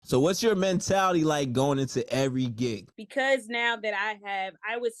So what's your mentality like going into every gig? Because now that I have,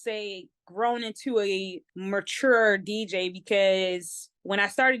 I would say, grown into a mature DJ, because when I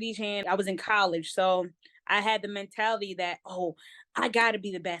started DJing, I was in college. So I had the mentality that, oh, I gotta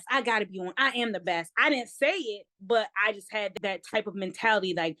be the best. I gotta be on. I am the best. I didn't say it, but I just had that type of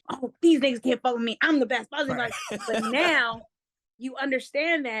mentality like, oh, these niggas can't fuck with me. I'm the best. Blah, blah, blah. Right. But now you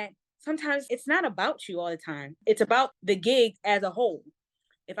understand that sometimes it's not about you all the time. It's about the gig as a whole.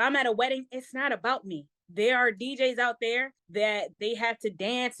 If I'm at a wedding, it's not about me. There are DJs out there that they have to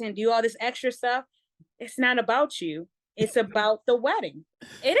dance and do all this extra stuff. It's not about you. It's about the wedding.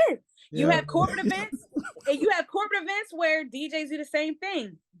 It is. You Yeah. have corporate events, and you have corporate events where DJs do the same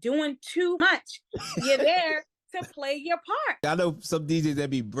thing, doing too much. You're there to play your part. I know some DJs that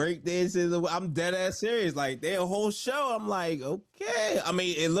be break dancing. I'm dead ass serious. Like their whole show, I'm like, okay. I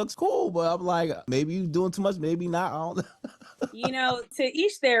mean, it looks cool, but I'm like, maybe you doing too much, maybe not. I don't know. To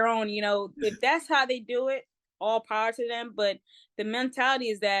each their own. If that's how they do it, all power to them. But the mentality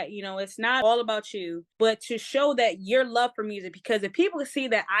is that, it's not all about you, but to show that your love for music. Because if people see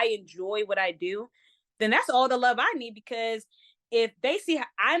that I enjoy what I do, then that's all the love I need. Because if they see how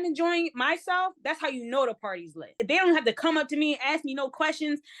I'm enjoying myself, that's how you know the party's lit. They don't have to come up to me and ask me no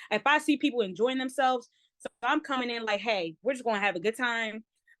questions. If I see people enjoying themselves, so I'm coming in like, hey, we're just gonna have a good time.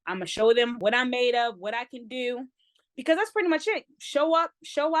 I'm gonna show them what I'm made of, what I can do, because that's pretty much it. Show up,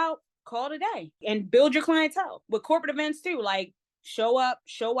 show out, call it a day, and build your clientele with corporate events too. Like show up,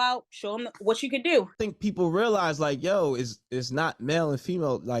 show out, show them what you can do. I think people realize like, yo, it's not male and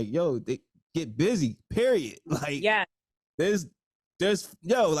female. Like, yo, they get busy. Period. Like, Yeah, there's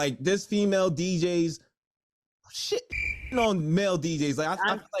like there's female DJs. Shit on male DJs. Like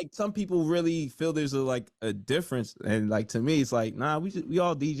I feel like some people really feel there's a difference, and like to me, it's like nah, we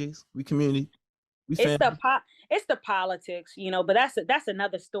all DJs, we community, we it's family. it's the politics, but that's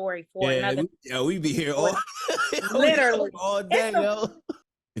another story for another. We be here all Literally all day, yo.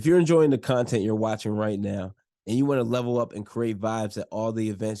 If you're enjoying the content you're watching right now and you want to level up and create vibes at all the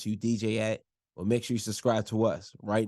events you DJ at, well, make sure you subscribe to us right